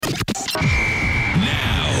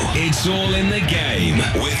It's all in the game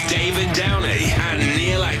with David Downey and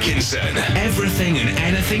Neil Atkinson. Everything and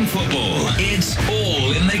anything football. It's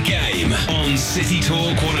all in the game on City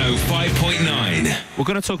Talk 105.9. We're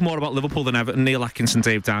going to talk more about Liverpool than Everton. Neil Atkinson,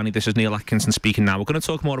 Dave Downey. This is Neil Atkinson speaking now. We're going to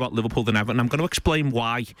talk more about Liverpool than Everton. I'm going to explain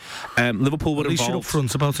why. Liverpool were At least involved. you're up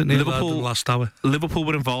front about it, Neil, Liverpool, the last hour. Liverpool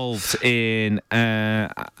were involved in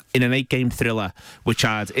an 8-game thriller which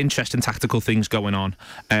had interesting tactical things going on,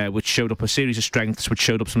 which showed up a series of strengths, which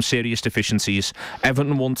showed up some serious deficiencies.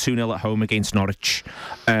 Everton won 2-0 at home against Norwich.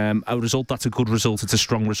 A result that's a good result. It's a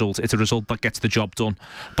strong result. It's a result that gets the job done.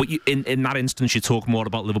 But in that instance, you talk more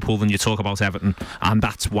about Liverpool than you talk about Everton, and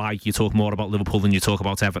that's why you talk more about Liverpool than you talk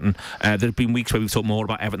about Everton. There have been weeks where we've talked more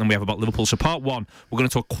about Everton than we have about Liverpool. So part one, we're going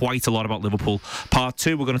to talk quite a lot about Liverpool. Part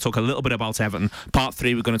two, we're going to talk a little bit about Everton. Part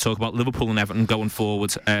three, we're going to talk about Liverpool and Everton going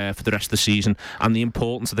forward for the rest of the season and the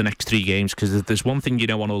importance of the next 3 games, because if there's one thing you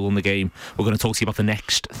know on All in the Game, we're going to talk to you about the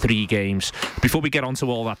next 3 games. Before we get on to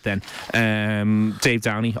all that then, Dave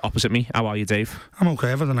Downey opposite me. How are you, Dave? I'm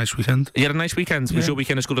okay. I've had a nice weekend. You had a nice weekend? Yeah. Was your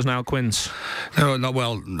weekend as good as Niall Quinn's? No, not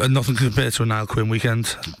well. Nothing compared to a Niall Quinn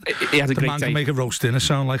weekend. He had a the great man day. Can make a roast dinner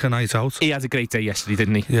sound like a night out. He had a great day yesterday,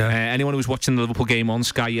 didn't he? Yeah. Anyone who was watching the Liverpool game on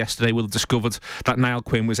Sky yesterday will have discovered that Niall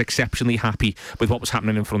Quinn was exceptionally happy with what was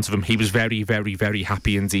happening in front of him. He was very, very, very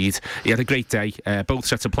happy indeed. He had a great day. Both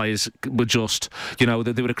sets of players were just, they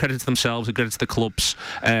were a credit to themselves, a credit to the clubs.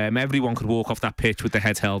 Everyone could walk off that pitch with their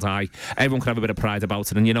head held high. Everyone could have a bit of pride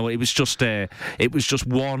about it. And it was just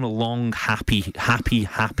one long happy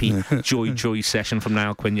joy session from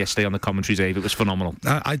Niall Quinn yesterday on the commentary, Dave. It was phenomenal.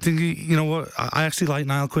 I think I actually like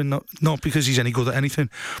Niall Quinn, not because he's any good at anything,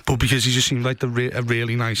 but because he just seemed like a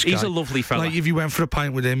really nice guy. He's a lovely fella. Like if you went for a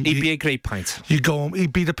pint with him, he'd be a great pint. You'd go home,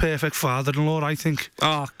 he'd be the perfect father-in-law, I think.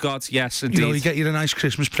 Oh God, yes, indeed. He'd get you a nice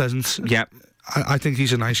Christmas present. Yeah. I think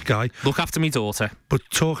he's a nice guy. Look after me daughter. But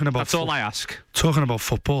talking about that's all I ask. Talking about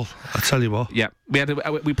football, I tell you what. Yeah,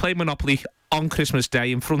 we played Monopoly on Christmas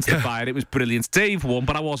Day in front of the fire. It was brilliant. Dave won,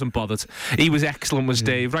 but I wasn't bothered. He was excellent, was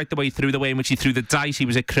Dave, right the way through. The way in which he threw the dice, he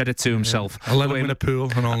was a credit to himself. I let him win a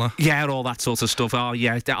pool and all that. Yeah, all that sort of stuff. Oh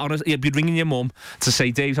yeah, honestly, he'd be ringing your mum to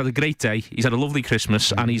say Dave's had a great day, he's had a lovely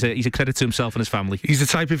Christmas, and he's a credit to himself and his family. He's the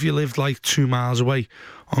type, if you lived like 2 miles away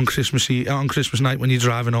on Christmas night when you're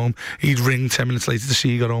driving home, he'd ring 10 minutes later to see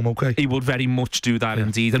you got home okay. He would very much do that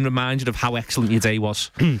indeed, and remind you of how excellent your day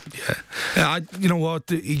was. You know what,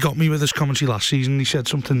 he got me with his commentary last season. He said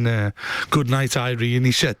something good night Irene,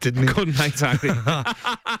 he said, didn't he? Good night Irene.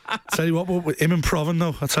 Tell you what, with him and Provan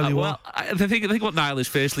though, I tell you what. The thing what Niall is,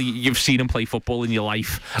 firstly, you've seen him play football in your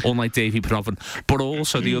life, unlike Davy Provan, but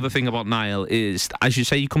also the other thing about Niall is, as you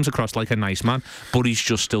say, he comes across like a nice man, but he's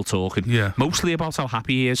just still talking, mostly about how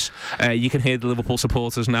happy he is. You can hear the Liverpool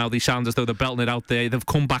supporters now, they sound as though they're belting it out there. They've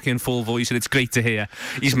come back in full voice and it's great to hear.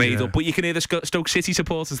 He's made up, but you can hear the Stoke City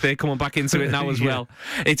supporters, they're coming back into it now as well.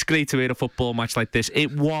 It's great to hear a football match like this.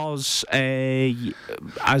 It was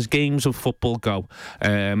as games of football go,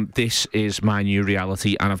 this is my new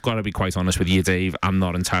reality, and I've got to be quite honest with you, Dave, I'm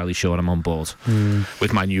not entirely sure I'm on board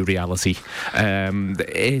with my new reality.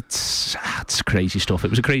 It's crazy stuff. It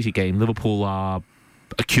was a crazy game. Liverpool are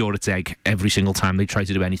a curate's egg every single time they try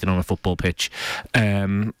to do anything on a football pitch.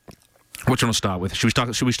 What do you want to start with?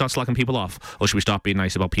 Should we start slacking people off, or should we start being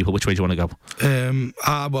nice about people? Which way do you want to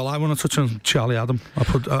go? Well, I want to touch on Charlie Adam.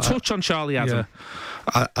 Touch on Charlie Adam.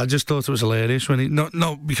 Yeah. I just thought it was hilarious when he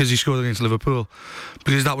not because he scored against Liverpool,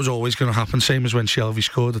 because that was always going to happen. Same as when Shelvey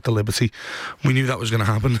scored at the Liberty, we knew that was going to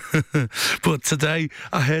happen. But today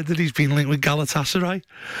I heard that he's been linked with Galatasaray.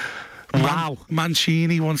 Wow.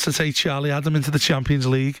 Mancini wants to take Charlie Adam into the Champions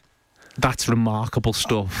League. That's remarkable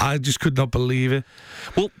stuff. I just could not believe it.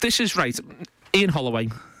 Well, this is right. Ian Holloway,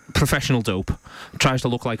 professional dope, tries to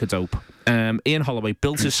look like a dope. Ian Holloway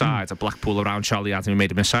built his side at Blackpool around Charlie Adam. He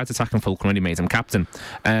made him a side attacking fulcrum and he made him captain.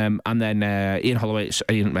 And then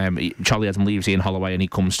Charlie Adam leaves Ian Holloway and he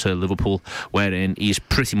comes to Liverpool, wherein he's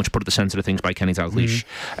pretty much put at the centre of things by Kenny Dalglish.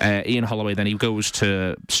 Ian Holloway then he goes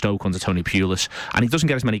to Stoke under Tony Pulis, and he doesn't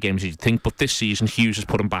get as many games as you'd think, but this season Hughes has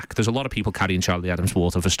put him back. There's a lot of people carrying Charlie Adam's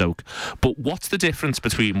water for Stoke, but what's the difference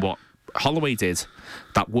between what Holloway did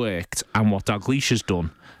that worked and what Dalglish has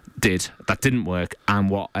did that didn't work, and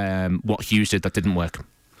what Hughes did that didn't work?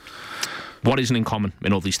 What isn't in common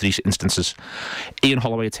in all these 3 instances? Ian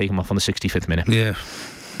Holloway had taken him off on the 65th minute. Yeah,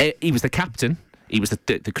 he was the captain. He was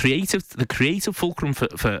the creative fulcrum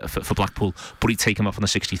for Blackpool, but he'd take him off on the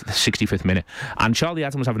 65th minute. And Charlie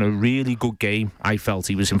Adam was having a really good game, I felt.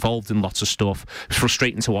 He was involved in lots of stuff. It was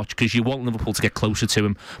frustrating to watch because you want Liverpool to get closer to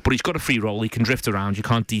him, but he's got a free role. He can drift around. You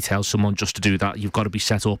can't detail someone just to do that. You've got to be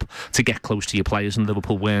set up to get close to your players, and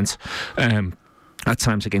Liverpool weren't. at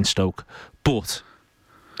times against Stoke, but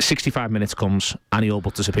 65 minutes comes and he all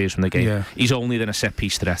but disappears from the game. Yeah. He's only then a set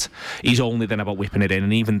piece threat. He's only then about whipping it in,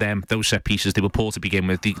 and even them, those set pieces, they were poor to begin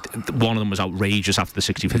with. One of them was outrageous after the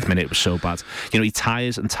 65th minute. It was so bad. You know, he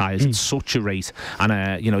tires and tires at such a rate,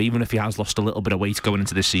 and you know, even if he has lost a little bit of weight going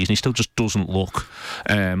into this season, he still just doesn't look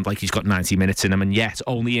like he's got 90 minutes in him. And yet,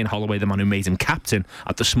 only Ian Holloway, the man who made him captain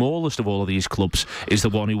at the smallest of all of these clubs, is the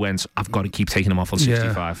one who went, I've got to keep taking him off on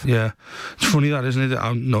 65. Yeah. It's funny that, isn't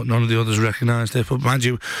it? None of the others recognised it, but mind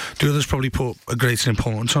you, the others probably put a greater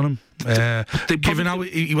importance on him. Given how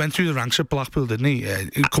he went through the ranks at Blackpool, didn't he?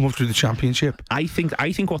 He come up through the Championship. I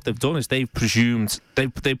think what they've done is they've presumed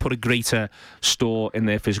they've put a greater store in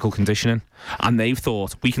their physical conditioning, and they've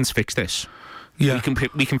thought, we can fix this. Yeah,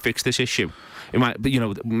 we can fix this issue. It might, you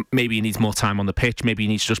know, maybe he needs more time on the pitch. Maybe he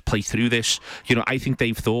needs to just play through this. You know, I think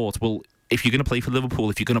they've thought, well, if you're going to play for Liverpool,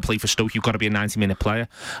 if you're going to play for Stoke, you've got to be a 90-minute player.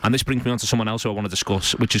 And this brings me on to someone else who I want to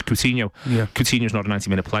discuss, which is Coutinho. Yeah. Coutinho's not a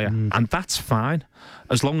 90-minute player, and that's fine.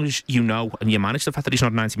 As long as you know and you manage the fact that he's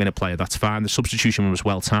not a 90-minute player, that's fine. The substitution was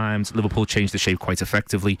well timed. Liverpool changed the shape quite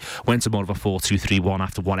effectively, went to more of a 4-2-3-1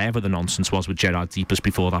 after whatever the nonsense was with Gerard Deepers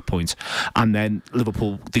before that point. And then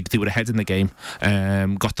Liverpool, they were ahead in the game,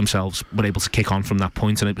 were able to kick on from that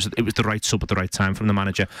point, and it was the right sub at the right time from the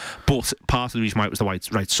manager. But part of the reason why it was the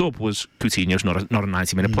right sub was Coutinho's not a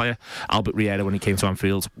 90-minute player. Albert Riera, when he came to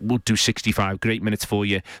Anfield, would do 65 great minutes for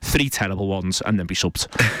you, 3 terrible ones, and then be subbed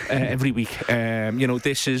every week. You know,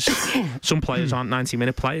 this is some players aren't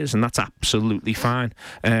 90-minute players, and that's absolutely fine.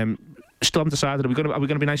 Still haven't decided, are we going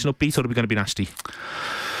to be nice and upbeat, or are we going to be nasty?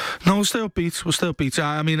 No, we'll stay upbeat.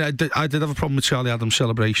 I mean, I did have a problem with Charlie Adams'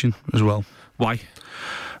 celebration as well. Why?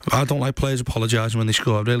 I don't like players apologising when they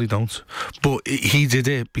score. I really don't. But he did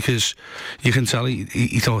it because you can tell he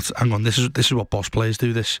thought, hang on, this is what boss players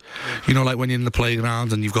do. This, you know, like when you're in the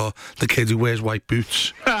playground and you've got the kid who wears white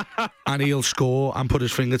boots and he'll score and put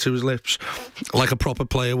his finger to his lips like a proper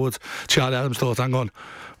player would. Charlie Adams thought, hang on,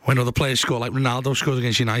 when other players score, like Ronaldo scores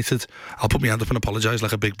against United, I'll put my hand up and apologise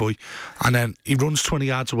like a big boy. And then he runs 20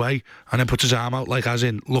 yards away and then puts his arm out like as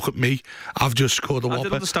in, look at me, I've just scored a whopper. I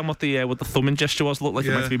didn't understand what the thumbing gesture was. Looked like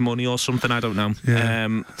it might be money or something, I don't know.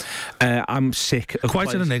 Yeah. I'm sick of quite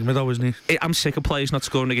players. An enigma though, isn't he? I'm sick of players not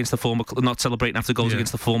scoring against the former club, not celebrating after goals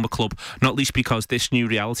against the former club, not least because this new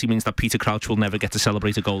reality means that Peter Crouch will never get to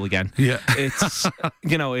celebrate a goal again. Yeah. It's,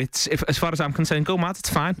 you know, it's, if, as far as I'm concerned, go mad, it's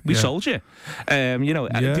fine. We sold you. You know,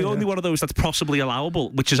 the only one of those that's possibly allowable,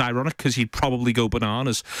 which is ironic because he'd probably go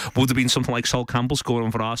bananas, would have been something like Sol Campbell scoring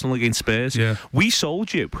for Arsenal against Spurs. Yeah. We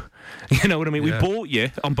sold you. You know what I mean? We bought you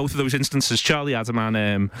on both of those instances, Charlie Adam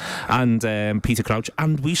and Peter Crouch,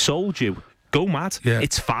 and we sold you. Go mad. Yeah.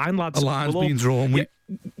 It's fine, lads. A line's been drawn.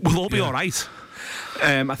 We'll all be all right.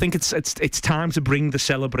 I think it's time to bring the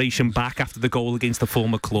celebration back after the goal against the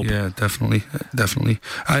former club. Yeah, definitely.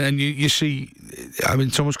 And you see, I mean,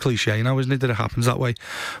 it's almost cliche now, isn't it, that it happens that way?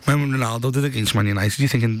 When Ronaldo did it against Man United, you're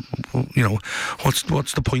thinking, you know, what's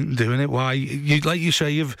the point in doing it? Why? Like you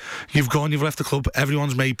say, you've gone, you've left the club,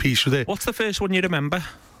 everyone's made peace with it. What's the first one you remember?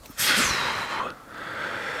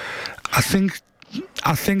 I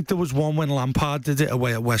think there was one when Lampard did it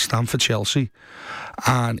away at West Ham for Chelsea,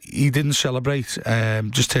 and he didn't celebrate,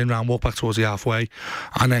 just turned around, walked back towards the halfway,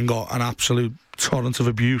 and then got an absolute torrent of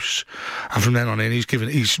abuse, and from then on in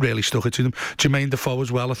he's really stuck it to them. Jermaine Defoe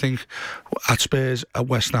as well, I think, at Spurs, at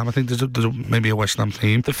West Ham. I think there's maybe a West Ham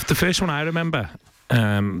theme. The first one I remember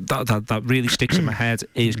that really sticks in my head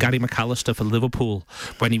is Gary McAllister for Liverpool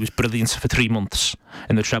when he was brilliant for 3 months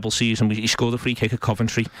in the treble season. He scored a free kick at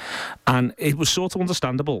Coventry, and it was sort of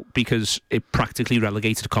understandable because it practically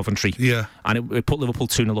relegated Coventry. Yeah, and it put Liverpool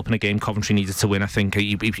 2-0 up in a game Coventry needed to win. I think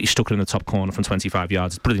he stuck it in the top corner from 25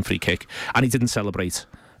 yards. Brilliant free kick, and he didn't celebrate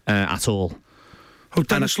at all. Oh,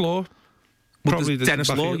 Dennis Law. Probably Dennis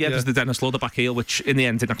Law, there's the Dennis Law, the back heel, which in the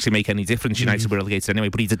end didn't actually make any difference. United were relegated anyway,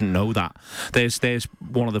 but he didn't know that. There's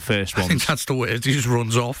one of the first ones. I think that's the word. He just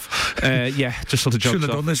runs off. Just sort of jokes Shouldn't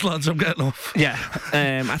have off. done this, lads. I'm getting off. Yeah,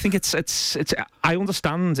 I think it's. I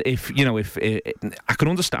understand if I can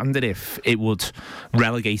understand it if it would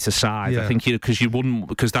relegate a side. I think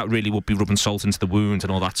because that really would be rubbing salt into the wound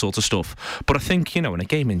and all that sort of stuff. But I think in a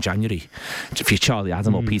game in January, if you're Charlie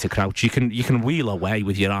Adam or Peter Crouch, you can wheel away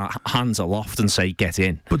with your hands aloft and say get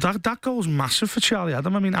in. But that goal's massive for Charlie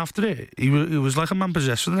Adam. I mean, after it, he was like a man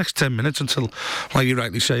possessed for the next 10 minutes until, like you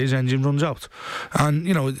rightly say, his engine runs out. And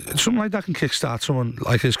something like that can kickstart someone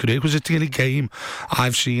like his career, because it's the only game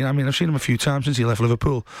I've seen. I mean, I've seen him a few times since he left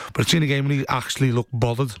Liverpool, but it's the only game when he actually looked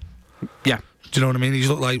bothered. Yeah. Do you know what I mean? He's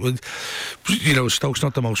looked like, Stoke's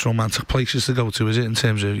not the most romantic places to go to, is it, in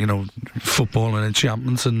terms of, football and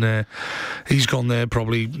enchantment, and he's gone there,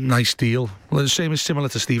 probably nice deal. Well, the same is similar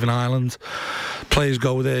to Stephen Ireland. Players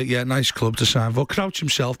go there, nice club to sign for. Crouch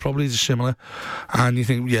himself probably is similar, and you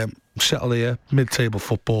think, settle here, mid-table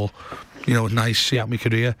football. Nice, see out my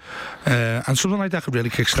career. And something like that could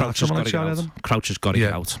really kickstart someone like Charlie Adam. Crouch has got to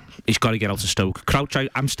get out. He's got to get out of Stoke. Crouch,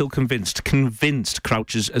 I'm still convinced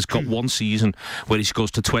Crouch has got one season where he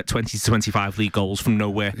scores to 20 to 25 league goals from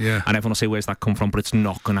nowhere. Yeah. And everyone will say, where's that come from? But it's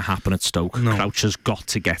not going to happen at Stoke. No. Crouch has got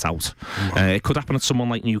to get out. It could happen at someone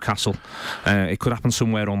like Newcastle. It could happen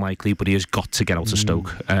somewhere unlikely, but he has got to get out of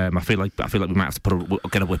Stoke. I feel like we might have to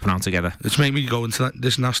get a whip around together. It's made me go into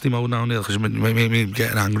this nasty mode now, Neil, because it made me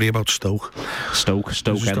getting angry about Stoke. Stoke,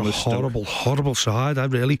 a horrible side.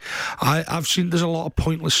 I've seen there's a lot of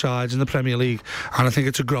pointless sides in the Premier League, and I think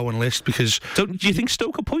it's a growing list because. Do you think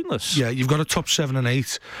Stoke are pointless? Yeah, you've got a top 7 and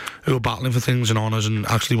 8 who are battling for things and honours and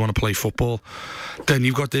actually want to play football. Then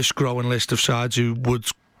you've got this growing list of sides who would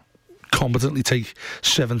competently take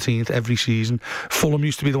 17th every season. Fulham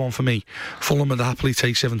used to be the one for me. Fulham would happily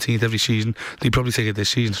take 17th every season. They'd probably take it this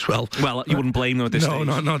season as well. Well, you wouldn't blame them at this stage.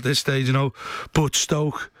 No, not at this stage, But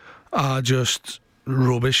Stoke are just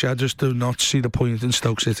rubbish. I just do not see the point in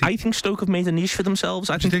Stoke City. I think Stoke have made a niche for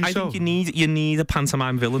themselves. I think you need a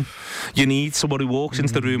pantomime villain. You need someone who walks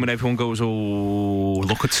into the room and everyone goes, "Oh,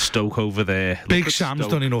 look at Stoke over there." Big Sam's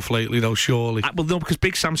done enough lately, though, surely. Well, no, because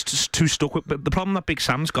Big Sam's too stuck with. But the problem that Big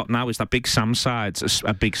Sam's got now is that Big Sam's side's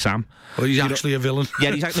a Big Sam. Well, he's actually a villain.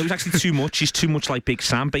 Yeah, he's actually too much. He's too much like Big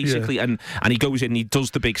Sam, basically. Yeah. And he goes in and he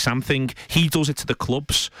does the Big Sam thing. He does it to the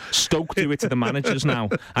clubs. Stoke do it to the managers now.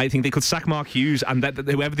 I think they could sack Mark Hughes and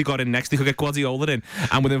whoever they got in next, they could get Guardiola in,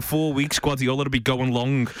 and within 4 weeks Guardiola would be going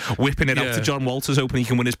long, whipping it out to John Walters, hoping he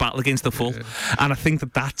can win his battle against the full. And I think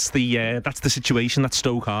that's the situation that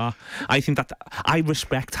Stoke are. I think that I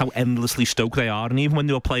respect how endlessly Stoke they are, and even when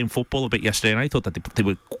they were playing football a bit yesterday, and I thought that they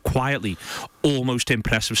were quietly almost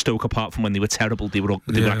impressive. Stoke, apart from when they were terrible, they were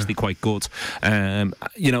actually quite good.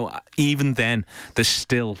 Even then, there's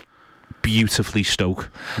still beautifully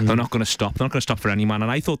Stoke. They're not going to stop. They're not going to stop for any man.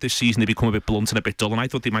 And I thought this season they'd become a bit blunt and a bit dull, and I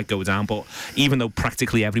thought they might go down. But even though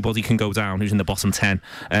practically everybody can go down who's in the bottom 10,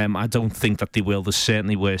 I don't think that they will. They're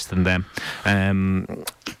certainly worse than them.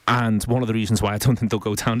 And one of the reasons why I don't think they'll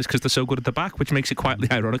go down is because they're so good at the back, which makes it quietly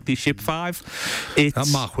ironic. They ship 5. That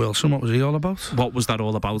Mark Wilson, what was he all about? What was that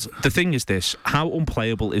all about? The thing is this: how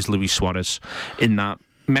unplayable is Luis Suarez in that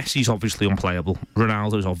Messi's obviously unplayable,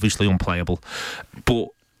 Ronaldo's obviously unplayable, but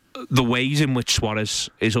the ways in which Suarez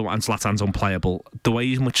is and Zlatan's unplayable, the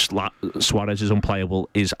ways in which Suarez is unplayable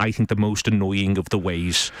is, I think, the most annoying of the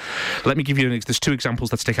ways. Let me give you there's 2 examples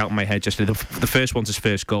that stick out in my head yesterday. The first one's his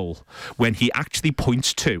first goal, when he actually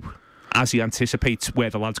points to, as he anticipates where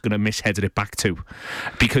the lad's going to misheaded it back to,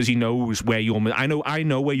 because he knows where I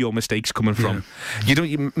know where your mistake's coming from.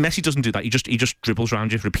 Messi doesn't do that. He just dribbles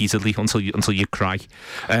around you repeatedly until you cry.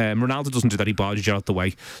 Ronaldo doesn't do that. He barges you out the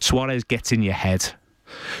way. Suarez gets in your head.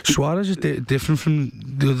 Suarez is different from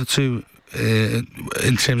the other two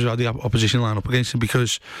in terms of how the opposition line up against him,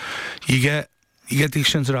 because you get these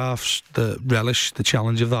centre halves that relish the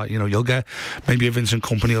challenge of that. You'll get maybe a Vincent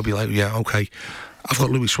Kompany will be like, yeah, okay, I've got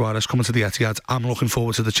Luis Suarez coming to the Etihad. I'm looking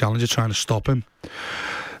forward to the challenge of trying to stop him.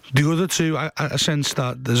 The other two, I sense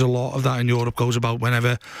that there's a lot of that in Europe goes about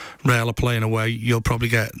whenever Real are playing away, you'll probably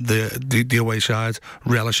get the away side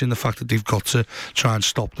relishing the fact that they've got to try and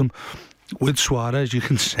stop them. With Suarez, you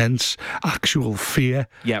can sense actual fear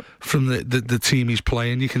from the team he's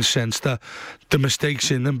playing. You can sense that the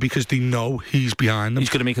mistakes in them because they know he's behind them. He's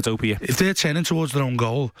going to make it over you. If they're turning towards their own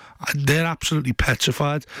goal, they're absolutely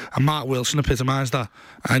petrified. And Mark Wilson epitomised that.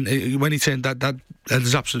 And when he turned that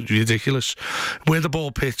is absolutely ridiculous. Where the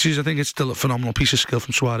ball pitches, I think it's still a phenomenal piece of skill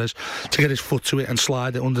from Suarez to get his foot to it and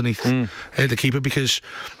slide it underneath the keeper, because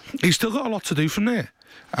he's still got a lot to do from there.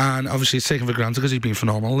 And obviously it's taken for granted because he's been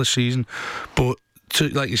phenomenal this season, but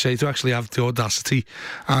like you say, to actually have the audacity,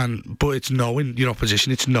 but it's knowing your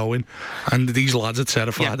opposition, it's knowing, and these lads are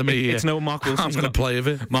terrified of me. It's knowing Mark Wilson. I'm going to play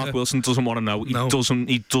with it. Mark Wilson doesn't want to know.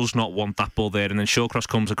 He does not want that ball there. And then Shawcross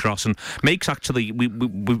comes across and makes actually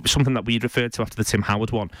something that we referred to after the Tim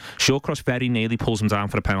Howard one. Shawcross very nearly pulls him down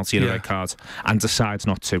for a penalty and a red card, and decides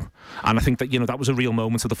not to. And I think that that was a real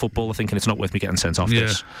moment of the footballer thinking it's not worth me getting sent off.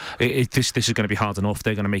 This is going to be hard enough.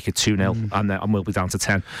 They're going to make it 2-0 and we'll be down to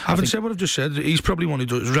 10. Having said what I've just said, he's probably probably one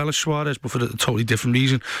who does relish Suarez, but for a totally different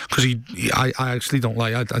reason. Because I actually don't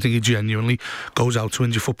like. I think he genuinely goes out to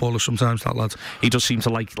injure footballers sometimes. That lad. He does seem to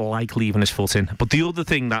like leaving his foot in. But the other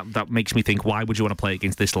thing that makes me think, why would you want to play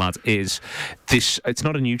against this lad? Is this? It's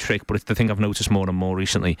not a new trick, but it's the thing I've noticed more and more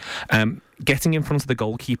recently. Getting in front of the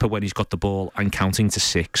goalkeeper when he's got the ball and counting to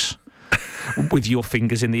 6. With your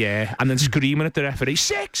fingers in the air and then screaming at the referee,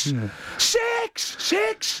 6, 6,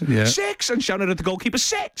 6, 6, and shouting at the goalkeeper,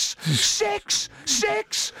 6, 6,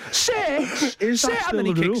 6, 6. Is that still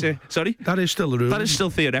the rule? Sorry? That is still the rule. That is still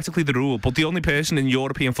theoretically the rule, but the only person in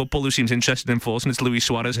European football who seems interested in enforcing it is Luis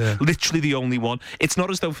Suarez. Literally the only one. It's not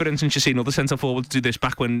as though, for instance, you see another centre forward do this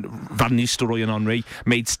back when Van Nistelrooy and Henry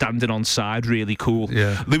made standing on side really cool.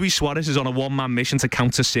 Luis Suarez is on a one-man mission to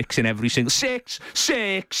count to 6 in every single 6,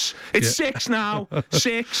 6. It's 6 now.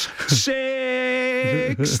 6,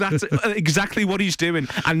 6. That's exactly what he's doing,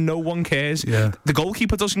 and no one cares. The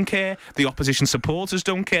goalkeeper doesn't care. The opposition supporters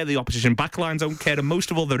don't care. The opposition backline don't care, and most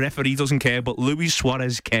of all, the referee doesn't care. But Luis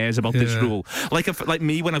Suarez cares about this rule. Like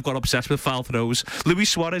me when I've got obsessed with foul throws. Luis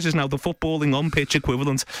Suarez is now the footballing on-pitch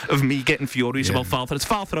equivalent of me getting furious about foul throws. It's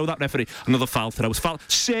foul throw, that referee. Another foul throw. It's foul.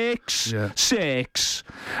 6, 6.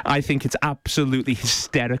 I think it's absolutely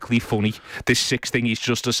hysterically funny. This 6 thing he's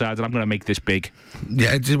just decided, I'm going to make this big.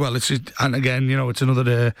 And again, you know, it's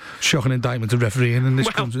another shocking indictment of refereeing in this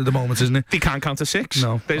country at the moment, isn't it? They can't count to 6.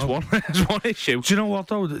 No. There's one. There's one issue. Do you know what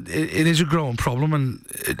though? It is a growing problem, and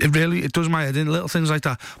it does my head in, little things like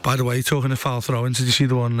that. By the way, talking of foul throwing, did you see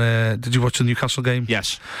the one? Did you watch the Newcastle game?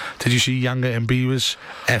 Yes. Did you see Yanga Mbiwa's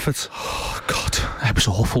effort? Oh God, it was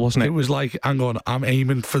awful, wasn't it? It was like, hang on, I'm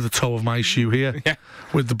aiming for the toe of my shoe here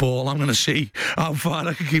with the ball. I'm going to see how far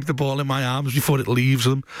I can keep the ball in my arms before it leaves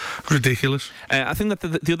them. Ridiculous. I think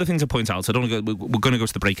that the other thing to point out, we're going to go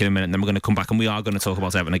to the break in a minute, and then we're going to come back and we are going to talk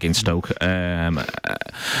about Everton against Stoke.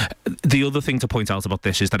 The other thing to point out about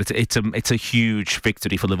this is that it's a huge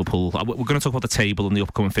victory for Liverpool. We're going to talk about the table and the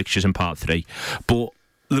upcoming fixtures in part 3, but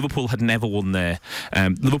Liverpool had never won there.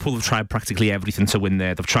 Liverpool have tried practically everything to win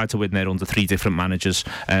there. They've tried to win there under 3 different managers,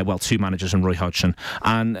 2 managers and Roy Hodgson.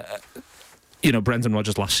 And you know, Brendan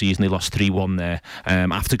Rodgers last season, he lost 3-1 there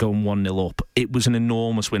after going 1-0 up. It was an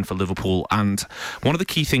enormous win for Liverpool. And one of the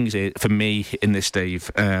key things for me in this,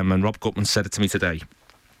 Dave, and Rob Gutman said it to me today,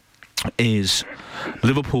 is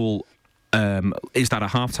Liverpool is that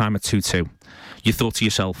at half-time at 2-2. You thought to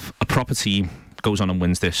yourself, a proper team goes on and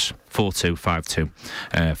wins this 4-2, 5-2,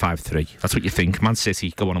 5-3. That's what you think. Man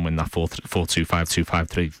City go on and win that 4-2, 5-2,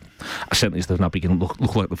 5-3. Certainly, they've now begun to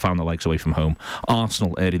look like they've found their legs away from home.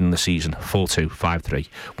 Arsenal early in the season, 4-2, 5-3.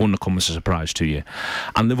 Wouldn't have come as a surprise to you.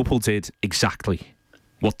 And Liverpool did exactly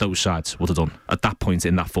what those sides would have done at that point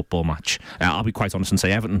in that football match. I'll be quite honest and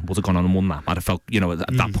say Everton would have gone on and won that. I'd have felt, you know,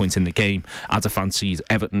 at that point in the game, I'd have fancied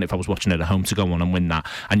Everton, if I was watching it at home, to go on and win that.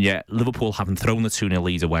 And yet Liverpool, having thrown the 2-0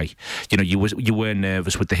 lead away, you know, you were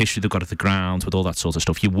nervous with the history they've got at the ground, with all that sort of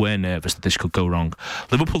stuff. You were nervous that this could go wrong.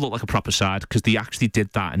 Liverpool looked like a proper side because they actually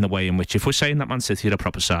did that in the way in which, if we're saying that Man City are a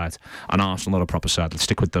proper side and Arsenal are a proper side, let's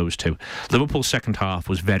stick with those two. Liverpool's second half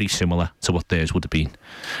was very similar to what theirs would have been.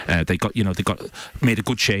 They made a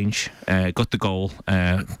good change. Got the goal,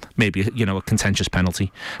 maybe a contentious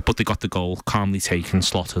penalty, but they got the goal, calmly taken,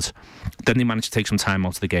 slotted. Then they managed to take some time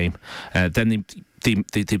out of the game. Then they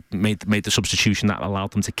made the substitution that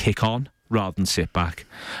allowed them to kick on rather than sit back.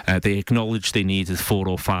 They acknowledged they needed 4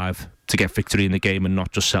 or 5 to get victory in the game and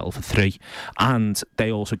not just settle for 3. And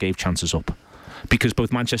they also gave chances up, because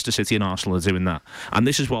both Manchester City and Arsenal are doing that. And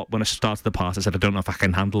this is what, when I started the part, I said, I don't know if I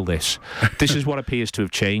can handle this. This is what appears to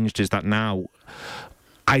have changed, is that now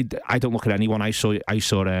I don't look at anyone. I saw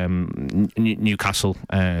Newcastle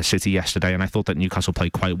City yesterday, and I thought that Newcastle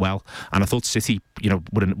played quite well, and I thought City,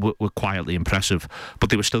 were quietly impressive, but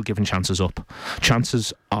they were still giving chances up.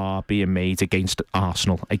 Chances are being made against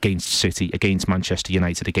Arsenal, against City, against Manchester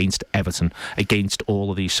United, against Everton, against all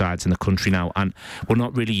of these sides in the country now, and we're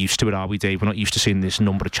not really used to it, are we, Dave? We're not used to seeing this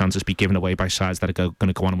number of chances be given away by sides that are going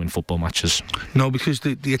to go on and win football matches. No, because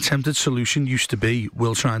the attempted solution used to be,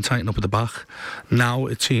 we'll try and tighten up at the back. Now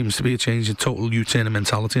it seems to be a change in total U-turn of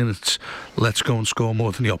mentality, and it's let's go and score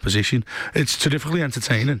more than the opposition. It's terrifically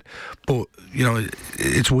entertaining, but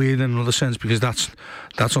it's weird in another sense, because that's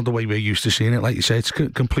That's not the way we're used to seeing it. Like you say, it's a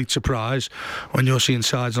complete surprise when you're seeing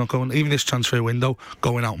sides not going, even this transfer window,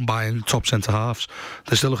 going out and buying top centre-halves.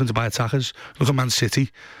 They're still looking to buy attackers. Look at Man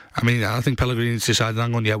City. I mean, I think Pellegrini's decided,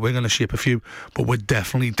 hang on, yeah, we're going to ship a few, but we're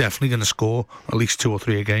definitely going to score at least 2 or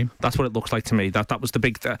 3 a game. That's what it looks like to me. That was the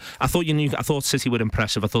big. I thought City were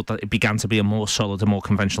impressive. I thought that it began to be a more solid, a more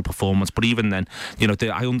conventional performance. But even then,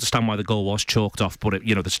 I understand why the goal was chalked off. But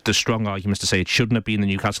there's strong arguments to say it shouldn't have been the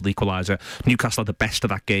Newcastle equaliser. Newcastle had the best of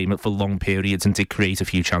that game for long periods and did create a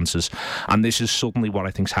few chances. And this is suddenly what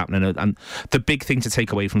I think's happening. And the big thing to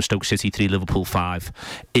take away from Stoke City 3, Liverpool 5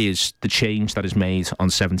 is the change that is made on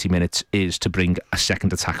 70 minutes is to bring a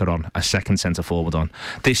second attacker on, a second centre forward on.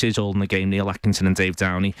 This is all in the game. Neil Atkinson and Dave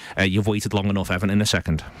Downey. You've waited long enough, Evan, in a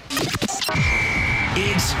second.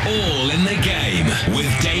 It's all in the game with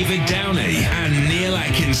David Downey and Neil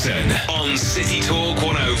Atkinson on City Talk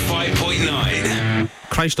 105.9.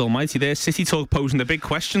 Christ almighty, there, City Talk posing the big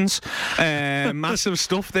questions. Massive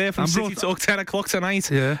stuff there from City Talk 10 o'clock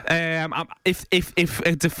tonight. Yeah. If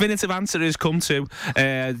a definitive answer is come to,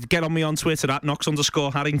 get on me on Twitter at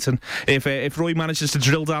Knox_Harrington. If Roy manages to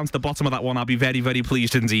drill down to the bottom of that one, I'll be very, very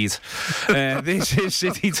pleased indeed. This is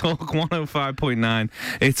City Talk 105.9.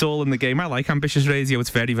 It's all in the game. I like ambitious radio. It's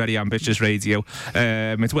very, very ambitious radio.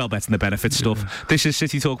 It's well better than the benefit stuff. This is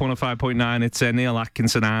City Talk 105.9. It's Neil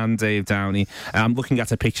Atkinson and Dave Downey. I'm looking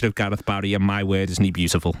at a picture of Gareth Barry, and my word, isn't he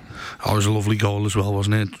beautiful? Oh, it was a lovely goal as well,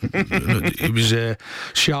 wasn't it? It was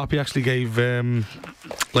Sharpie actually gave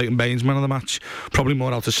Leighton Baines man of the match, probably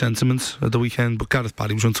more out of sentiment at the weekend, but Gareth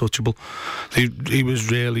Barry was untouchable. He was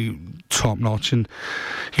really top notch, and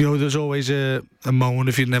there's always a moan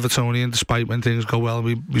if you're an Evertonian, despite when things go well.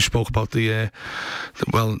 We spoke about the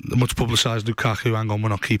much publicised Lukaku, hang on, we're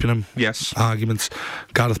not keeping him. Yes. Arguments.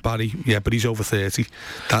 Gareth Barry, yeah, but he's over 30.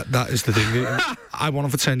 That is the thing. I want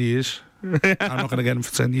him for 10 years. I'm not going to get him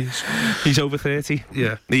for 10 years. He's over 30.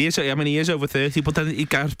 Yeah. He is. I mean, he is over 30, but then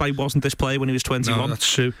Gareth Barry wasn't this player when he was 21. No,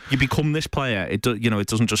 that's true. You become this player. It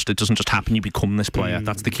doesn't just happen. You become this player.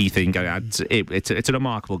 That's the key thing. It's a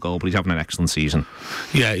remarkable goal, but he's having an excellent season.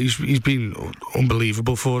 Yeah, he's been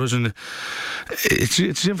unbelievable for us, and it's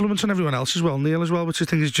his influence on everyone else as well, Neil, as well, which I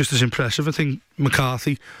think is just as impressive. I think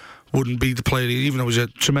McCarthy wouldn't be the player, even though he was a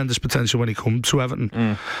tremendous potential when he come to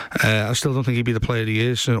Everton. I still don't think he'd be the player he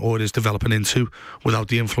is or is developing into without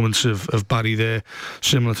the influence of Barry there,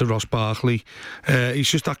 similar to Ross Barkley. He's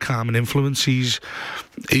just that calming influence. He's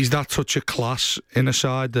that touch of class in a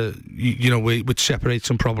side that which separates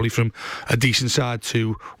him probably from a decent side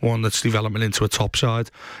to one that's developing into a top side.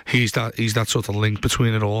 He's that sort of link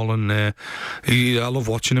between it all, and I love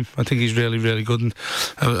watching him. I think he's really, really good. And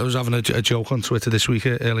I was having a joke on Twitter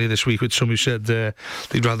earlier this week with some who said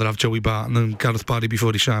they'd rather have Joey Barton than Gareth Barry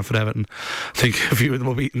before he signed for Everton. I think a few of them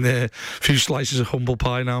will be eating a few slices of humble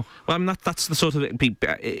pie now. Well, I mean, that's the sort of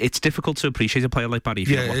it's difficult to appreciate a player like Barry if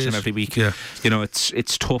you watch him every week. Yeah.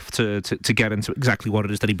 It's tough to get into exactly what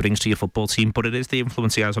it is that he brings to your football team, but it is the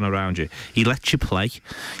influence he has on around you. He lets you play,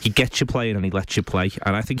 he gets you playing, and he lets you play.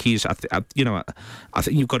 And I think I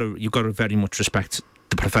think you've got to very much respect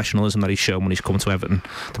the professionalism that he's shown when he's come to Everton,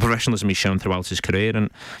 the professionalism he's shown throughout his career.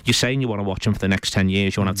 And you're saying you want to watch him for the next 10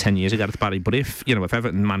 years, you want to have 10 years of Gareth Barry, but if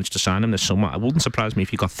Everton managed to sign him this summer, it wouldn't surprise me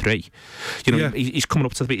if you got 3. He's coming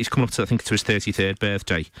up to I think to his 33rd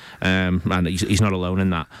birthday, and he's not alone in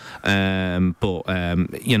that.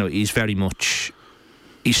 He's very much,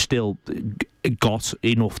 he's still got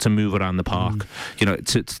enough to move around the park, to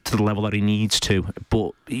the level that he needs to.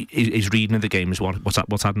 But his reading of the game is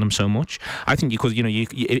what's adding him so much. I think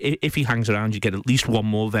if he hangs around, you get at least one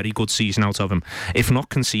more very good season out of him, if not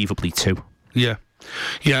conceivably 2. Yeah.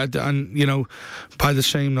 Yeah, and by the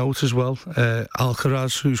same note as well,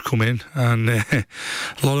 Alcaraz, who's come in, and a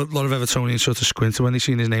lot of Evertonians sort of squinted when they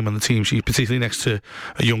seen his name on the team sheet, particularly next to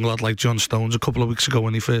a young lad like John Stones a couple of weeks ago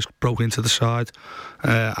when he first broke into the side,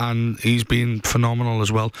 and he's been phenomenal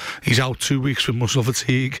as well. He's out 2 weeks with muscle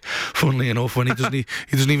fatigue, funnily enough, when he doesn't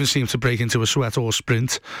even seem to break into a sweat or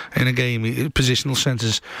sprint in a game. Positional sense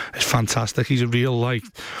is fantastic. He's a real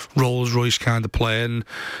Rolls Royce kind of player, and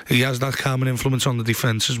he has that calming influence on the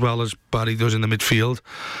defence as well as Barry does in the midfield.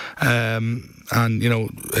 And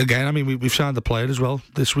again, I mean, we've signed the player as well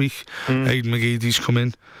this week. Aidan McGeady's come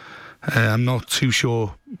in. I'm not too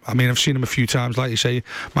sure I mean, I've seen him a few times. Like you say,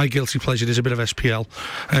 my guilty pleasure is a bit of SPL.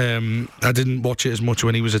 I didn't watch it as much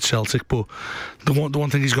when he was at Celtic, but the one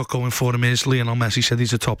thing he's got going for him is Lionel Messi said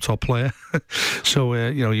he's a top player. So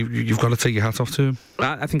you've got to take your hat off to him.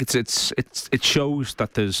 I think it shows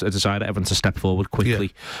that there's a desire at Everton to step forward quickly.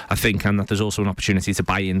 Yeah. I think, and that there's also an opportunity to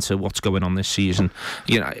buy into what's going on this season.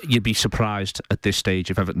 You'd be surprised at this stage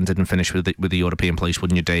if Everton didn't finish with the European place,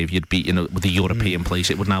 wouldn't you, Dave? You'd be, with the European place.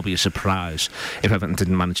 It would now be a surprise if Everton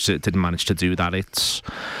didn't manage to do that. It's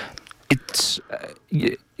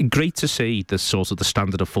great to see the sort of the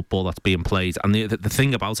standard of football that's being played, and the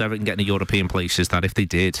thing about Everton getting a European place is that if they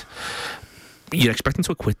did, you're expecting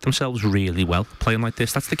to acquit themselves really well playing like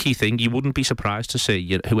this. That's the key thing. You wouldn't be surprised to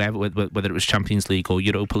see whoever, whether it was Champions League or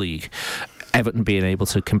Europa League, Everton being able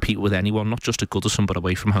to compete with anyone, not just at Goodison but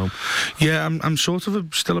away from home. Yeah, I'm sort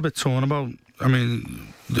of still a bit torn about. I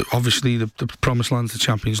mean, obviously the promised land's the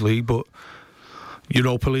Champions League, but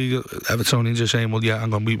Europa League, Evertonians are saying, well, yeah,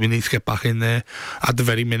 hang on, we need to get back in there. At the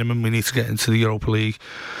very minimum, we need to get into the Europa League.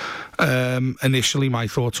 Initially, my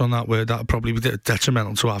thoughts on that were that would probably be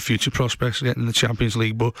detrimental to our future prospects of getting in the Champions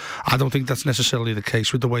League, but I don't think that's necessarily the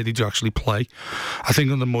case with the way they do actually play. I think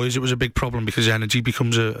under Moyes it was a big problem because energy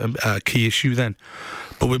becomes a key issue then.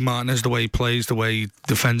 But with Martinez, the way he plays, the way he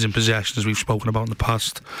defends in possession, as we've spoken about in the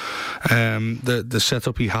past, the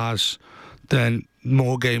setup he has, then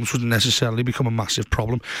more games wouldn't necessarily become a massive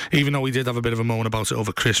problem. Even though we did have a bit of a moan about it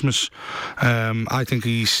over Christmas, I think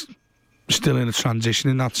he's still in a transition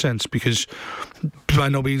in that sense, because by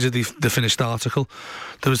no means are the finished article.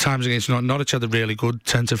 There was times against Norwich had a really good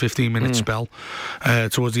 10 to 15 minute spell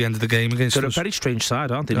towards the end of the game against They're us. a very strange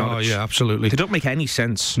side, aren't they, Norwich? Oh yeah, absolutely. They don't make any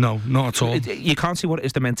sense. No, not at all. You can't see what it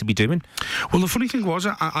is they're meant to be doing. Well, the funny thing was,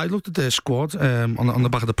 I looked at their squad on the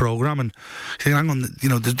back of the programme, and you think, hang on,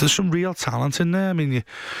 there's some real talent in there. I mean, you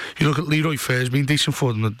look at Leroy Fair's been decent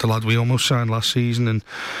for them, the lad we almost signed last season, and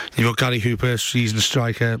you've got Gary Hooper, seasoned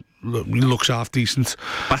striker, looks half decent.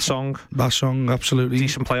 Bassong, absolutely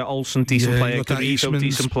decent player. Olsen, decent player. Garrido,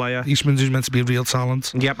 decent player. Eastman, who's meant to be a real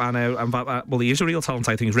talent. Yep, well, he is a real talent.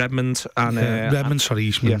 I think Redmond and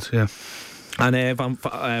Eastman, yeah. And Van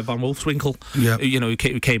Wolfswinkel,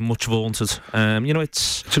 who came much vaunted.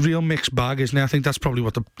 It's a real mixed bag, isn't it? I think that's probably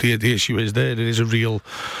what the issue is there. It is a real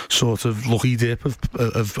sort of lucky dip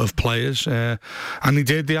of players, and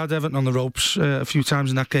they had Everton on the ropes a few times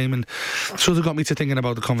in that game, and sort of got me to thinking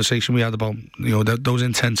about the conversation we had about those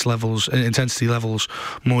intensity levels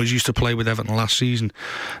Moyes used to play with Everton last season.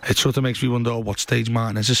 It sort of makes me wonder what stage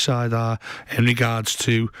Martinez's side are in regards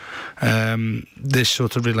to this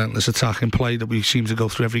sort of relentless attacking play that we seem to go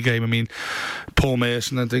through every game. I mean, Paul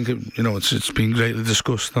Mason, I think it's been greatly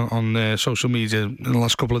discussed on social media in the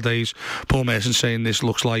last couple of days. Paul Mason saying this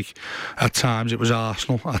looks like at times it was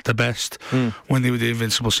Arsenal at the best when they were the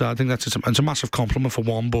invincible side. I think it's a massive compliment for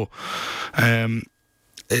one, but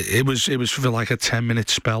it was for like a 10-minute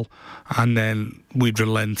spell, and then we'd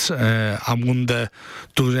relent. I wonder,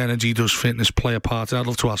 does energy, does fitness play a part? I'd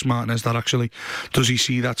love to ask Martinez that actually. Does he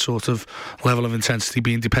see that sort of level of intensity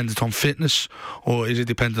being dependent on fitness, or is it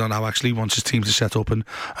dependent on how actually he wants his team to set up and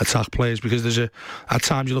attack players? Because at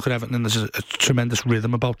times you look at Everton and there's a tremendous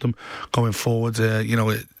rhythm about them going forward.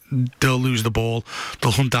 They'll lose the ball,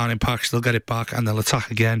 they'll hunt down impacts, they'll get it back, and they'll attack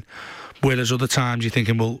again. Whereas other times you're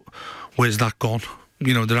thinking, well, where's that gone?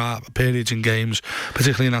 There are periods in games,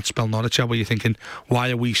 particularly in that spell Norwich, where you're thinking, why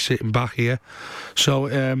are we sitting back here? So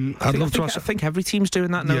I think every team's doing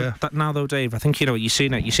that now. Yeah. That now, though, Dave. I think you've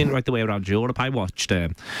seen it right the way around Europe. I watched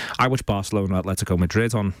Barcelona Atletico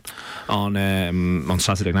Madrid on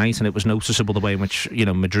Saturday night, and it was noticeable the way in which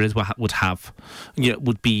Madrid would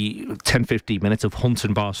be 10-15 minutes of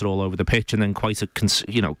hunting Barca all over the pitch, and then quite an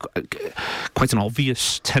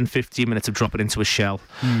obvious 10-15 minutes of dropping into a shell.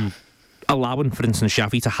 Allowing, for instance,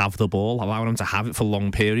 Xavi to have the ball, allowing him to have it for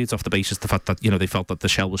long periods off the basis of the fact that they felt that the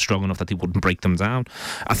shell was strong enough that he wouldn't break them down.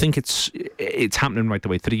 I think it's happening right the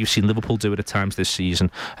way through. You've seen Liverpool do it at times this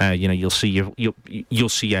season. You'll see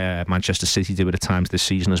Manchester City do it at times this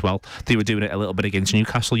season as well. They were doing it a little bit against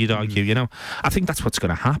Newcastle, you'd argue. I think that's what's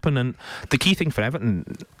going to happen. And the key thing for Everton,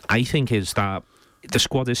 I think, is that the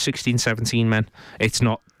squad is 16, 17 men. It's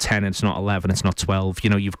not 10, it's not 11, it's not 12.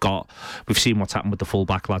 We've seen what's happened with the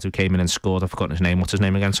full-back lad who came in and scored. I've forgotten his name. What's his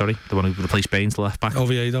name again? Sorry, the one who replaced Baines, the left back.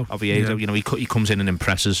 Oviedo. Yeah. He comes in and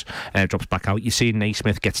impresses, drops back out. You're seeing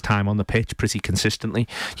Naismith gets time on the pitch pretty consistently.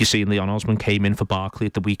 You're seeing Leon Osman came in for Barkley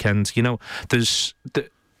at the weekend.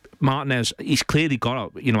 Martinez, he's clearly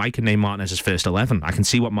got, I can name Martinez's first 11. I can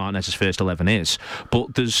see what Martinez's first 11 is.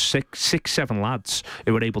 But there's six, 7 lads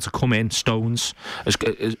who are able to come in. Stones has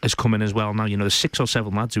come in as well now. There's 6 or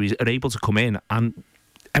 7 lads who are able to come in and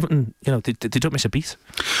Everton, you know, they don't miss a beat.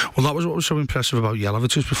 Well, that was what was so impressive about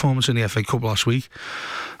Jelovic's performance in the FA Cup last week.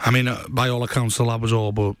 I mean, by all accounts, the lad was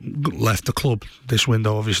all but left the club this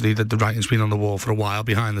window. Obviously, the writing's been on the wall for a while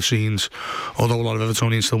behind the scenes, although a lot of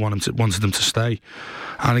Evertonians still wanted him to stay.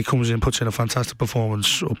 And he comes in, puts in a fantastic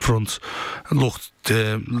performance up front. Looked,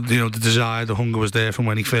 the desire, the hunger was there from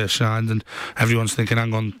when he first signed, and everyone's thinking,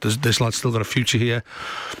 hang on, this lad's still got a future here.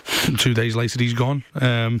 2 days later, he's gone.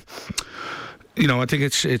 You know, I think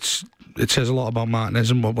it says a lot about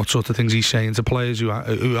Martinez and what sort of things he's saying to players who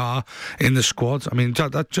are in the squad. I mean,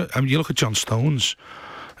 you look at John Stones.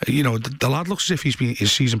 You know, the lad looks as if he's been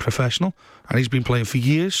his season professional, and he's been playing for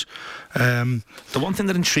years. The one thing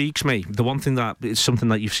that intrigues me, the one thing that is something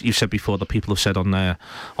that you've said before that people have said on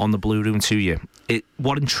the Blue Room to you.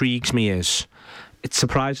 What intrigues me is, it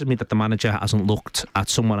surprises me that the manager hasn't looked at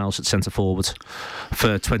someone else at centre forward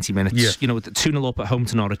for 20 minutes. Yeah. You know, 2-0 up at home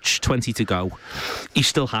to Norwich, 20 to go. He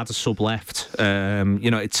still had a sub left.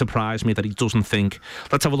 You know, it surprised me that he doesn't think,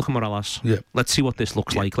 let's have a look at Morelos. Yeah. Let's see what this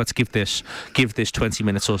looks like. Let's give this 20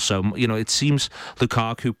 minutes or so. You know, it seems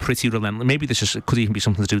Lukaku pretty relentless. Maybe this could even be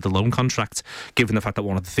something to do with the loan contract, given the fact that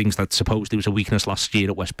one of the things that supposedly was a weakness last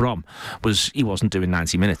year at West Brom was he wasn't doing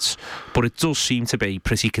 90 minutes. But it does seem to be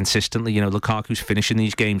pretty consistently, you know, Lukaku's finishing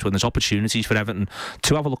these games when there's opportunities for Everton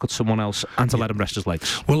to have a look at someone else and to let him rest his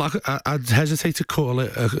legs. Well, I'd hesitate to call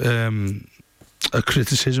it a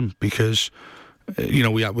criticism, because you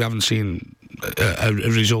know, we haven't seen a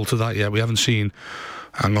result of that yet. We haven't seen,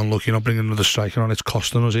 hang on, look, you're not bringing another striker on, it's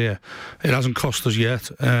costing us here. It hasn't cost us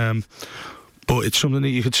yet. But it's something that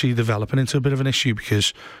you could see developing into a bit of an issue,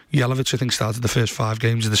 because Jelovic, I think, started the first 5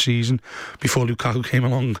 games of the season before Lukaku came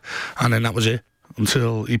along, and then that was it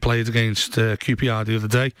until he played against QPR the other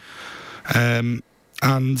day.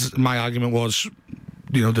 And my argument was,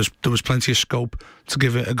 you know, there was plenty of scope to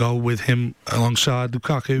give it a go with him alongside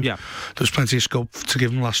Lukaku. Yeah. There was plenty of scope to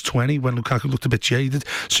give him last 20 when Lukaku looked a bit jaded.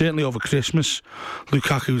 Certainly over Christmas,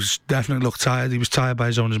 Lukaku's definitely looked tired. He was tired by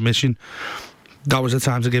his own admission. That was the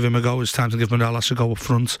time to give him a go. It was time to give Morelos a go up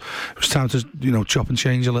front. It was time to, you know, chop and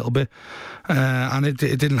change a little bit. And it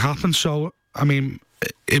didn't happen. So, I mean,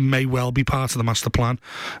 it may well be part of the master plan.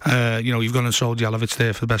 You know, you've gone and sold Jelovic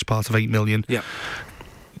there for the best part of 8 million. Yeah.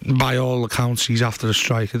 By all accounts, he's after a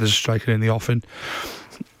striker. There's a striker in the offing.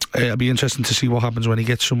 It'll be interesting to see what happens when he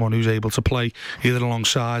gets someone who's able to play either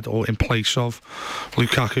alongside or in place of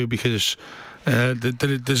Lukaku, because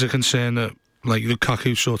there's a concern that, like,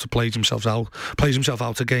 Lukaku sort of plays himself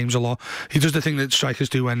out of games a lot. He does the thing that strikers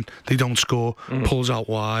do when they don't score, pulls out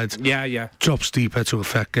wide, drops deeper to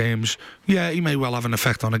affect games. Yeah, he may well have an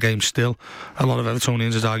effect on a game still. A lot of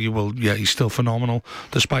Evertonians would argue, well, yeah, he's still phenomenal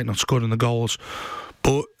despite not scoring the goals.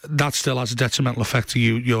 But that still has a detrimental effect to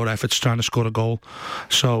your efforts trying to score a goal.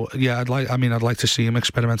 So yeah, I'd like to see him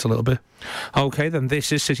experiment a little bit. Okay, then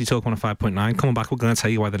this is City Talk 105.9. Coming back, we're going to tell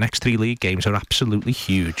you why the next 3 league games are absolutely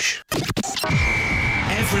huge.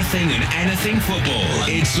 Everything and anything football.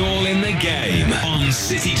 It's all in the game on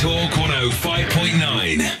City Talk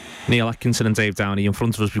 105.9. Neil Atkinson and Dave Downey. In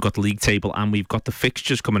front of us, we've got the league table and we've got the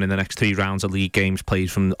fixtures coming in the next 3 rounds of league games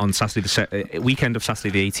played from on Saturday, the weekend of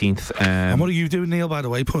Saturday the 18th. And what are you doing, Neil, by the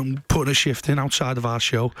way, putting a shift in outside of our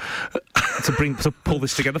show to pull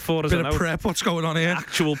this together for us? Bit of prep, what's going on here?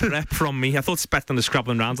 Actual prep from me. I thought it's better than the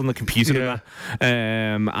scrabbling around on the computer. Yeah.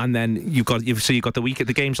 And then you've got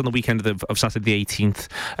the games on the weekend of Saturday the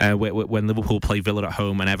 18th, when Liverpool play Villa at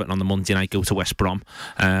home and Everton on the Monday night go to West Brom.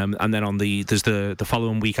 And then there's the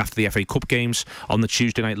following week after the FA Cup games. On the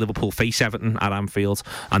Tuesday night, Liverpool face Everton at Anfield,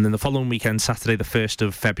 and then the following weekend, Saturday the 1st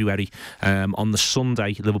of February, on the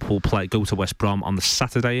Sunday, Liverpool go to West Brom. On the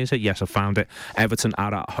Saturday, is it? Yes, I found it. Everton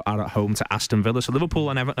are at home to Aston Villa. So Liverpool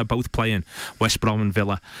and Everton are both playing West Brom and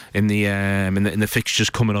Villa in the fixtures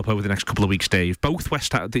coming up over the next couple of weeks, Dave. Both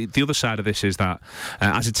the other side of this is that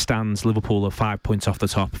as it stands, Liverpool are 5 points off the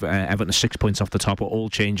top, Everton are 6 points off the top. It all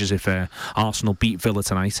changes if Arsenal beat Villa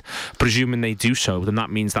tonight. Presuming they do so, then that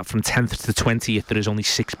means that from 10th to 20th there is only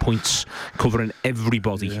 6 points covering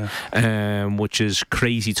everybody, which is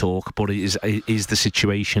crazy talk, but it is the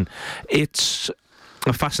situation. It's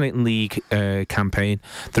a fascinating league campaign.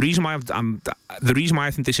 The reason why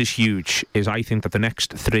I think this is huge is I think that the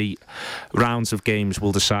next 3 rounds of games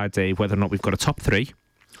will decide, Dave, whether or not we've got a top 3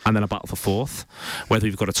 and then a battle for 4th, whether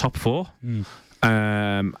we've got a top 4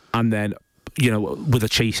 and then, you know, with a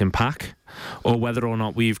chasing pack, or whether or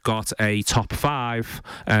not we've got a top 5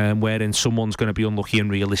 wherein someone's going to be unlucky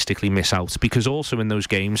and realistically miss out. Because also in those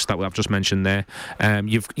games that I've just mentioned there,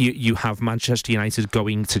 you have Manchester United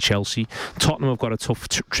going to Chelsea. Tottenham have got a tough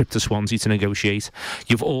trip to Swansea to negotiate.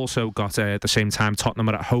 You've also got at the same time Tottenham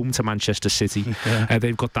are at home to Manchester City.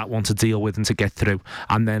 They've got that one to deal with and to get through.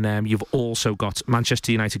 And then you've also got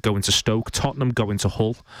Manchester United going to Stoke, Tottenham going to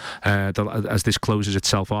Hull as this closes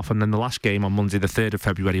itself off. And then the last game on Monday, the 3rd of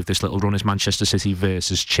February of this little run, is Manchester City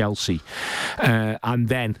versus Chelsea. And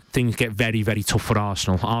then things get very, very tough for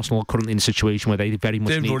Arsenal. Arsenal are currently in a situation where they very much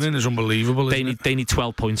their running is unbelievable. They need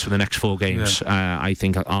 12 points for the next 4 games. I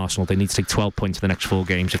think at Arsenal they need to take 12 points for the next 4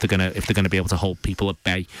 games if they're going to be able to hold people at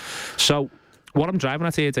bay. So what I'm driving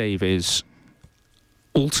at here, Dave, is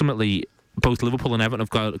ultimately both Liverpool and Everton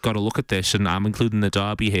have got to look at this, and I'm including the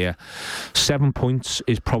derby here. 7 points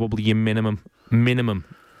is probably your minimum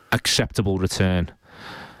acceptable return.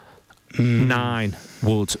 9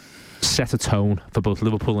 would set a tone for both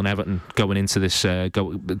Liverpool and Everton going into this to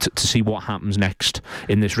see what happens next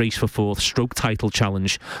in this race for 4th stroke title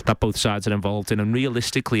challenge that both sides are involved in. And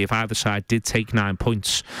realistically, if either side did take 9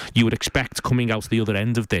 points, you would expect coming out the other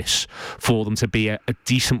end of this for them to be a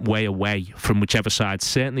decent way away from whichever side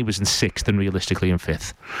certainly was in 6th and realistically in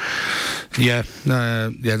 5th. Yeah,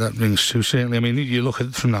 that rings true, certainly. I mean, you look at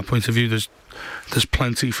it from that point of view, there's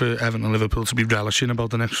plenty for Everton and Liverpool to be relishing about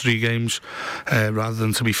the next 3 games, rather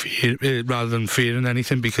than fearing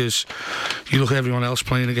anything, because you look at everyone else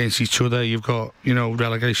playing against each other. You've got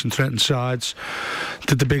relegation threatened sides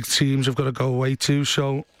that the big teams have got to go away to.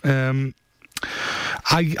 So I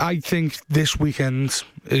think this weekend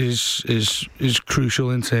is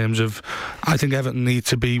crucial in terms of, I think Everton need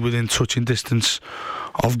to be within touching distance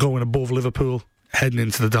of going above Liverpool heading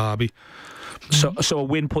into the derby. So a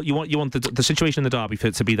win put you want the situation in the derby for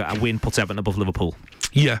it to be that a win puts Everton above Liverpool.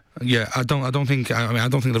 Yeah. I don't think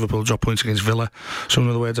Liverpool drop points against Villa. So in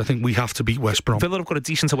other words, I think we have to beat West Brom. Villa have got a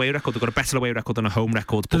decent away record. They've got a better away record than a home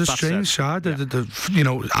record. They're a strange side.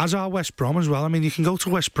 As are West Brom as well. I mean, you can go to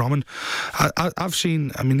West Brom and I've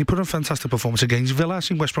seen. I mean, they put on a fantastic performance against Villa. I've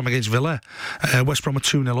seen West Brom against Villa. West Brom are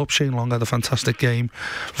 2-0 up. Shane Long had a fantastic game.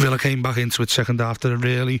 Villa came back into it second after a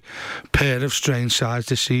really pair of strange sides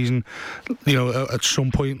this season. At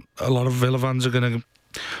some point, a lot of Villa fans are going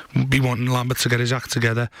to be wanting Lambert to get his act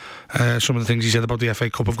together. Some of the things he said about the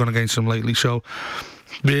FA Cup have gone against him lately. So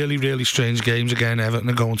really, really strange games again. Everton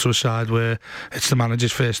are going to a side where it's the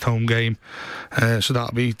manager's first home game, so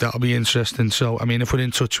that'll be interesting. So I mean, if we're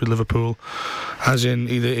in touch with Liverpool, as in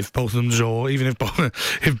either if both of them draw, even if both of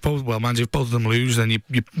them lose, then you're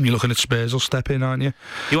looking at Spurs will step in, aren't you?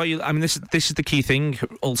 I mean, this is the key thing.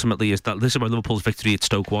 Ultimately, is that this is where Liverpool's victory at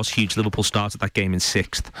Stoke was huge. Liverpool started that game in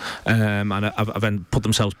 6th, and have then put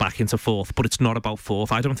themselves back into 4th. But it's not about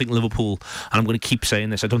 4th. I don't think Liverpool, and I'm going to keep saying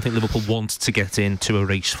this, I don't think Liverpool want to get into a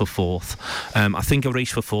race for 4th. I think a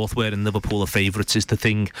race for 4th wherein Liverpool are favourites is the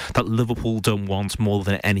thing that Liverpool don't want more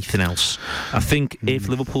than anything else. I think if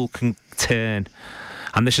Liverpool can turn,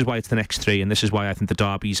 and this is why it's the next 3, and this is why I think the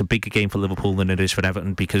derby is a bigger game for Liverpool than it is for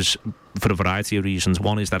Everton, because for a variety of reasons.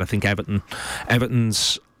 One is that I think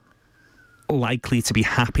Everton's likely to be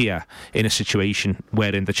happier in a situation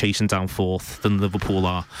wherein they're chasing down 4th than Liverpool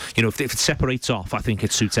are. If it separates off, I think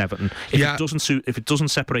it suits Everton. If it doesn't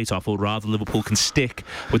separate off, or rather Liverpool can stick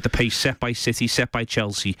with the pace set by City, set by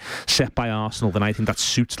Chelsea, set by Arsenal, then I think that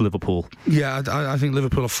suits Liverpool. Yeah, I think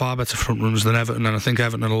Liverpool are far better front runners than Everton, and I think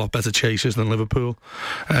Everton are a lot better chasers than Liverpool.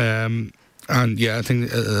 And yeah, I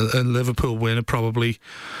think a Liverpool win probably.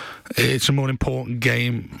 It's a more important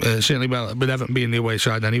game, certainly with Everton being the away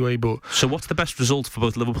side anyway. But so, what's the best result for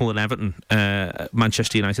both Liverpool and Everton?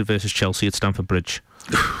 Manchester United versus Chelsea at Stamford Bridge.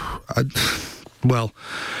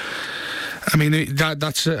 I mean,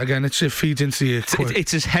 that's again, it feeds into the.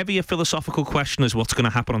 It's as heavy a philosophical question as what's going to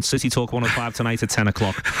happen on City Talk 105 tonight at 10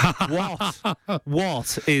 o'clock.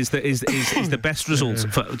 What is the best result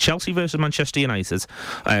for Chelsea versus Manchester United?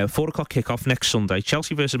 4 o'clock kickoff next Sunday.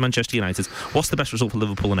 Chelsea versus Manchester United. What's the best result for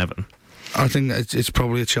Liverpool and Everton? I think it's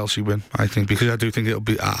probably a Chelsea win. I think, because I do think it'll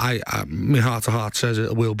be. My heart to heart says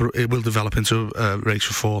it will develop into a race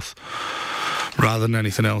for 4th. Rather than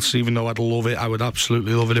anything else, even though I'd love it, I would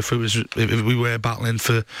absolutely love it if we were battling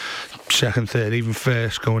for 2nd, 3rd, even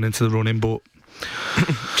 1st going into the running. But do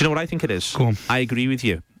you know what I think it is? Go on. I agree with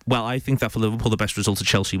you. Well, I think that for Liverpool the best result is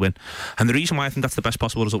Chelsea win, and the reason why I think that's the best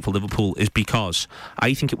possible result for Liverpool is because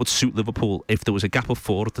I think it would suit Liverpool if there was a gap of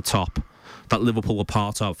 4 at the top that Liverpool were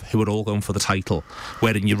part of, who are all going for the title,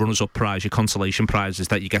 wherein your runners-up prize, your consolation prize is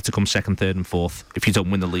that you get to come 2nd, 3rd and 4th if you don't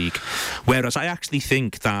win the league. Whereas I actually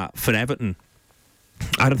think that for Everton,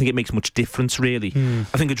 I don't think it makes much difference, really.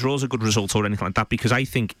 I think a draw's a good result or anything like that, because I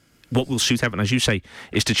think what will suit Everton, as you say,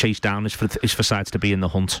 is to chase down, is for sides to be in the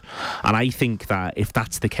hunt. And I think that if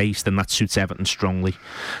that's the case, then that suits Everton strongly.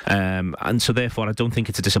 And so therefore, I don't think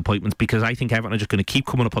it's a disappointment, because I think Everton are just going to keep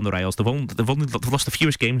coming up on the rails. They've lost the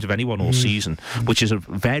fewest games of anyone all season, which is a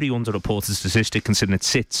very underreported statistic, considering it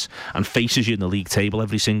sits and faces you in the league table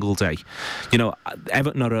every single day. You know,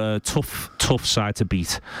 Everton are a tough side to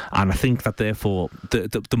beat, and I think that therefore,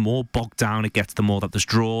 the more bogged down it gets, the more that there's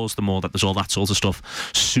draws, the more that there's all that sort of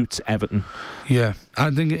stuff, suits Everton. Yeah,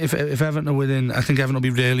 I think if Everton are within, I think Everton will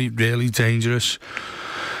be really, really dangerous.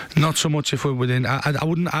 Not so much if we're within.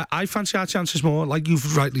 I fancy our chances more, like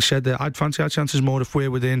you've rightly said there. I'd fancy our chances more if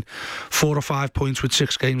we're within 4 or 5 points with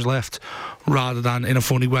 6 games left, rather than, in a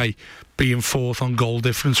funny way, being fourth on goal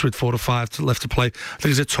difference with 4 or 5 left to play. I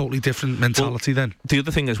think it's a totally different mentality then. The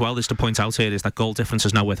other thing as well is to point out here is that goal difference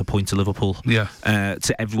is now worth a point to Liverpool. Yeah.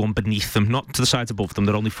 To everyone beneath them, not to the sides above them.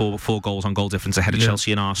 They're only four goals on goal difference ahead of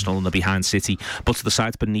Chelsea and Arsenal, and they're behind City. But to the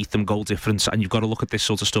sides beneath them, goal difference, and you've got to look at this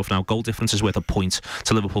sort of stuff now. Goal difference is worth a point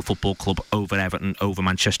to Liverpool Football Club over Everton, over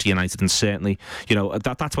Manchester United, and certainly, you know,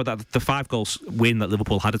 that's what the 5 goals win that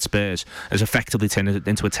Liverpool had at Spurs has effectively turned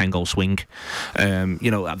into a 10-goal swing.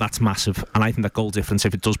 You know, that's massive, and I think that goal difference,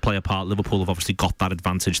 if it does play a part, Liverpool have obviously got that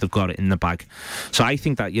advantage. They've got it in the bag. So I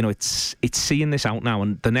think that, you know, it's seeing this out now,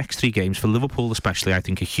 and the next 3 games for Liverpool especially, I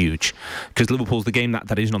think, are huge, because Liverpool's the game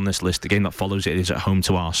that isn't on this list. The game that follows it is at home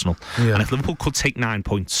to Arsenal, and if Liverpool could take 9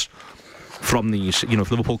 points from these, you know, if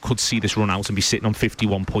Liverpool could see this run out and be sitting on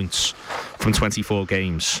 51 points from 24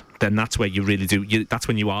 games, then that's where you really do. That's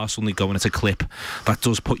when you are suddenly going at a clip that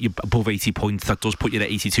does put you above 80 points, that does put you at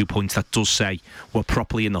 82 points, that does say we're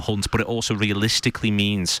properly in the hunt, but it also realistically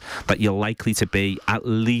means that you're likely to be at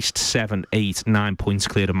least 7, 8, 9 points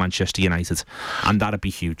clear of Manchester United, and that'd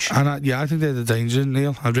be huge. And I think they're the danger,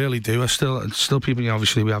 Neil. I really do. Still people,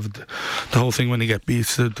 obviously we have the whole thing when they get beat,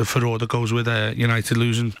 the furore that goes with United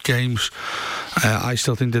losing games. I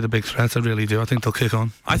still think they're the big threat. I really do. I think they'll kick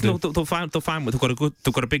on. I think they'll find. They've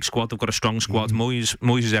got a big squad. They've got a strong squad.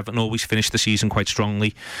 Moyes' Everton always finish the season quite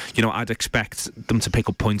strongly. You know, I'd expect them to pick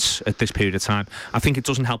up points at this period of time. I think it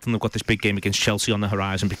doesn't help them. They've got this big game against Chelsea on the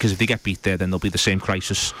horizon, because if they get beat there, then there'll be the same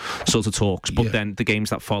crisis sort of talks. But then the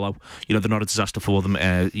games that follow, you know, they're not a disaster for them.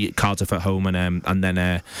 Cardiff at home, and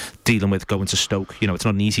then dealing with going to Stoke. You know, it's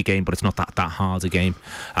not an easy game, but it's not that hard a game.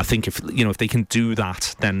 I think if they can do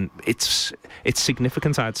that, then it's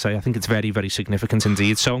significant. I'd say. I think it's very, very significant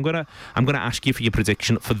indeed. So I'm gonna ask you for your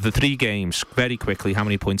prediction for the 3 games very quickly. How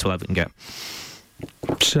many points will Everton get?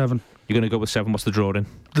 7. You're going to go with 7. What's the draw in?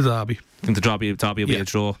 The derby. I think the derby will be a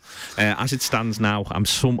draw. As it stands now, I'm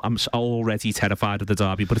already terrified of the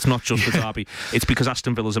derby, but it's not just the derby. It's because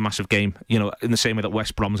Aston Villa's a massive game. You know, in the same way that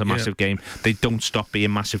West Brom's a massive game. They don't stop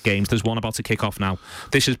being massive games. There's one about to kick off now.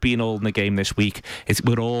 This has been all in the game this week.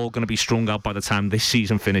 We're all going to be strung out by the time this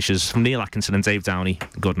season finishes. From Neil Atkinson and Dave Downey,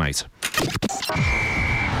 good night.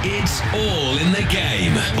 It's all in the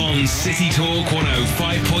game on City Talk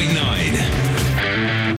 105.9.